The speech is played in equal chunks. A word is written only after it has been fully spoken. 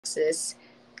Texas.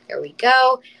 There we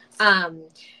go.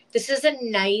 This is a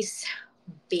nice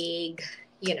big,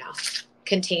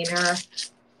 container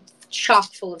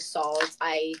chock full of salts.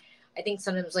 I think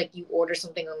sometimes like you order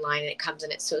something online and it comes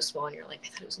and it's so small and you're like, I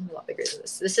thought it was gonna be a lot bigger than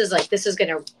this. This is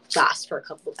gonna last for a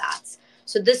couple of baths.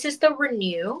 So this is the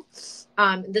Renew.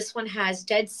 This one has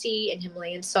Dead Sea and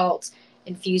Himalayan salts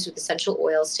infused with essential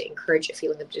oils to encourage a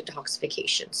feeling of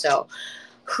detoxification. So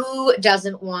who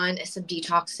doesn't want some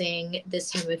detoxing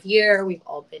this time of year? We've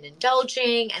all been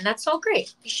indulging, and that's all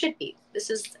great. You should be. This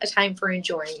is a time for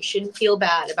enjoying. You shouldn't feel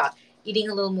bad about eating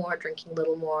a little more, drinking a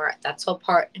little more. That's all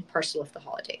part and parcel of the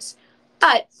holidays.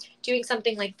 But doing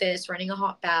something like this, running a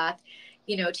hot bath,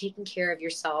 taking care of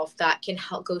yourself, that can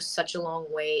help go such a long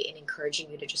way in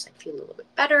encouraging you to just like feel a little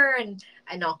bit better and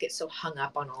not get so hung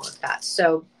up on all of that.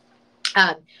 So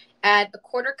add a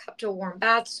quarter cup to a warm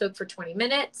bath, soak for 20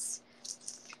 minutes.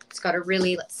 It's got a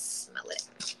really, let's smell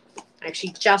it. I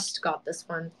actually just got this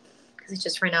one because it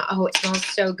just ran out. Oh, it smells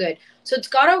so good. So it's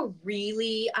got a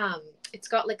really, it's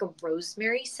got like a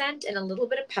rosemary scent and a little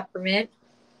bit of peppermint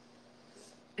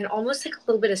and almost like a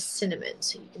little bit of cinnamon.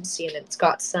 So you can see, and it's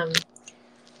got a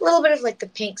little bit of like the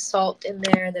pink salt in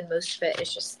there. And then most of it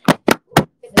is just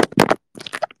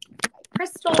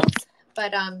crystals.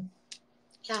 But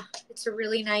yeah, it's a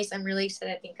really nice. I'm really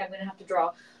excited. I think I'm gonna have to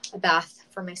draw a bath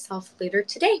for myself later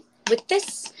today with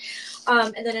this.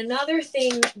 And then another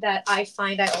thing that I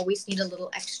find I always need a little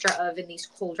extra of in these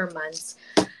colder months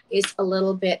is a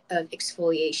little bit of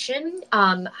exfoliation.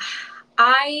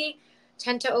 I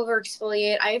tend to over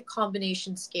exfoliate. I have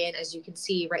combination skin. As you can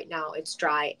see right now, it's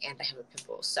dry and I have a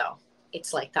pimple. So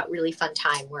it's like that really fun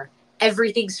time where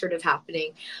everything's sort of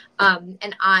happening.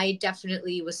 And I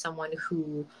definitely was someone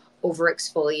who over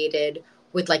exfoliated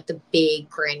with like the big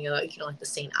granular, like the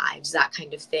St. Ives, that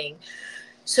kind of thing.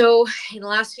 So in the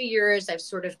last few years, I've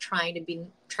sort of trying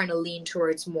to lean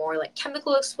towards more like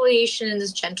chemical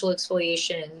exfoliations, gentle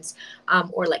exfoliations,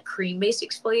 or like cream-based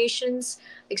exfoliations,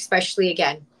 especially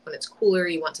again, when it's cooler,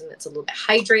 you want something that's a little bit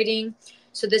hydrating.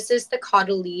 So this is the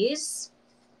Caudalie.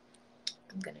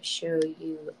 I'm going to show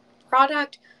you the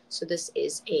product. So this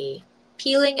is a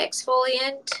peeling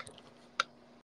exfoliant.